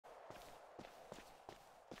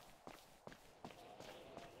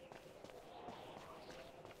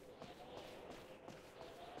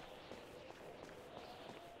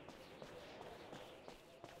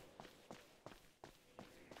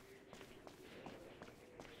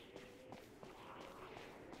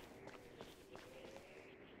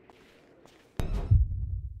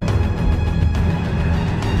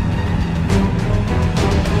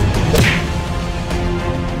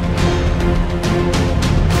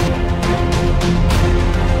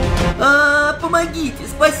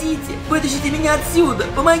Помогите! Вытащите меня отсюда!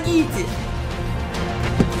 Помогите!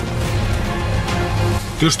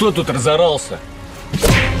 Ты что тут разорался?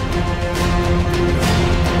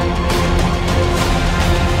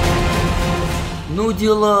 Ну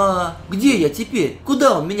дела. Где я теперь?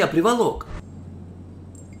 Куда он меня приволок?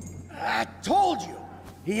 I told you,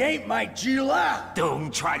 he ain't my Gila.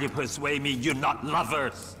 Don't try to persuade me you're not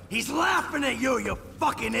lovers. He's laughing at you, you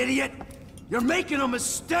fucking idiot. You're making a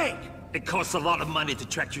mistake. It costs a lot of money to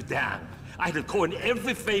track you down. I had to call in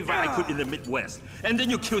every favor I could in the Midwest. And then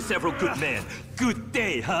you killed several good men. Good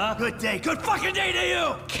day, huh? Good day, good fucking day to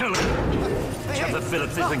you. Kill him. Trevor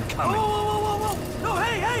Phillips isn't coming. Whoa. No,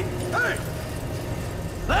 hey.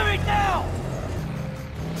 Let me down.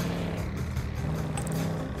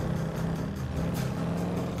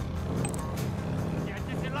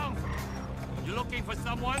 You looking for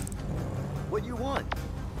someone? What you want?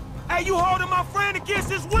 Hey, you holding my friend against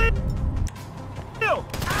his will?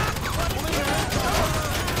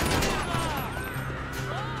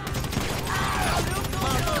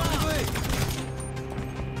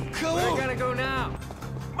 Where you gotta go now?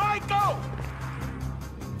 Michael!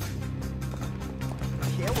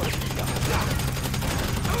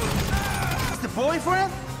 Is the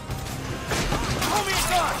boyfriend? Hold me a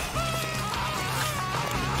gun!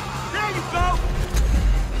 There you go!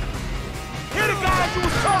 Here the guys you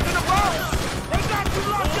was talking about! They got you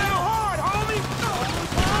locked down hard, homie!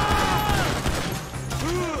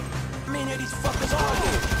 I mean, these fuckers are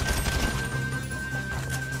here.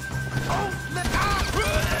 Oh, let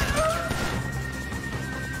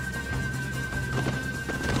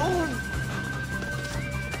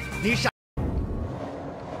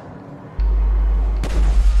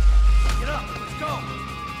Get up, let's go.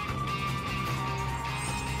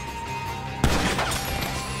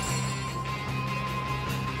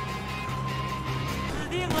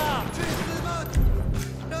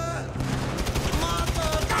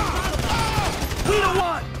 We the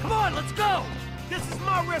one! Come on, let's go! This is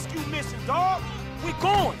my rescue mission, dog! We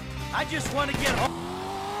going! I just want to get home.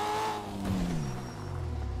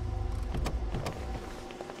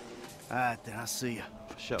 All right, then, I'll see you.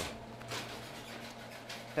 For sure.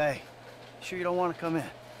 Hey, sure you don't want to come in?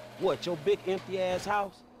 What, your big empty-ass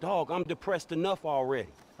house? Dog, I'm depressed enough already.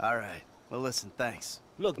 All right. Well, listen, thanks.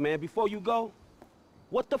 Look, man, before you go,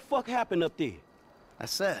 what the fuck happened up there? I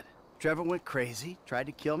said, Trevor went crazy, tried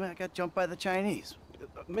to kill me, I got jumped by the Chinese.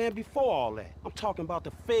 Man, before all that, I'm talking about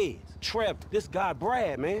the feds. Trevor, this guy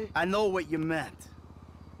Brad, man. I know what you meant.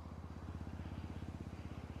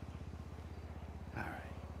 All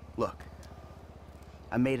right. Look,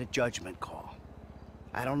 I made a judgment call.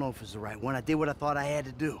 I don't know if it's the right one. I did what I thought I had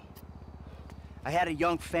to do. I had a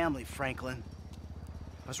young family, Franklin.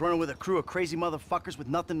 I was running with a crew of crazy motherfuckers with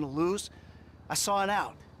nothing to lose. I saw an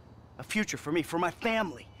out. A future for me, for my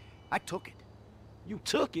family. I took it. You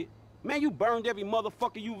took it? Man, you burned every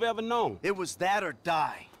motherfucker you've ever known. It was that or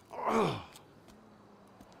die.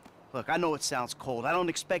 Look, I know it sounds cold. I don't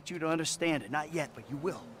expect you to understand it. Not yet, but you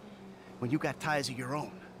will. When you got ties of your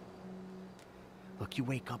own. Look, you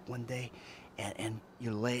wake up one day, and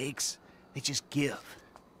your legs, they just give.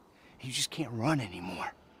 You just can't run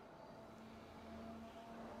anymore.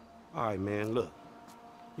 All right, man, look.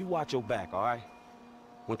 You watch your back, all right?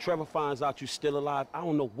 When Trevor finds out you're still alive, I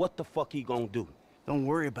don't know what the fuck he gonna do. Don't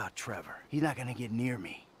worry about Trevor. He's not gonna get near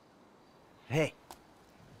me. Hey,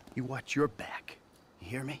 you watch your back. You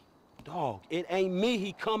hear me? Dog, it ain't me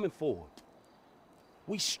he coming for.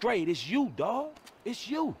 We straight. It's you, dog. It's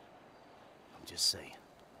you. I'm just saying.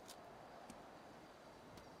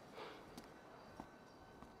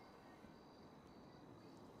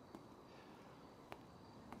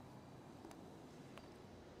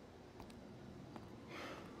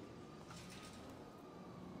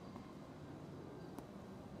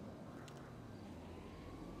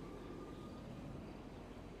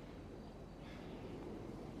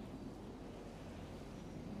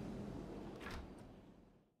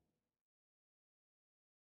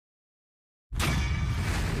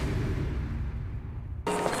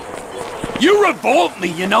 You revolt me,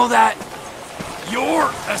 you know that? You're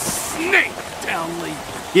a snake, Townley.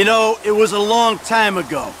 You know, it was a long time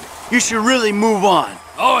ago. You should really move on.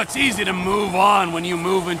 Oh, it's easy to move on when you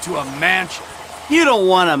move into a mansion. You don't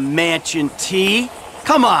want a mansion, T.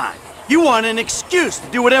 Come on. You want an excuse to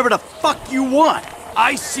do whatever the fuck you want.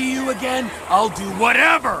 I see you again, I'll do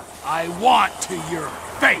whatever I want to your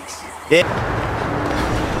face. Yeah.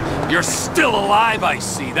 You're still alive, I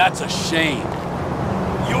see. That's a shame.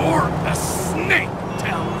 You're a snake,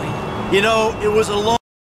 Townley. You know, it was a long...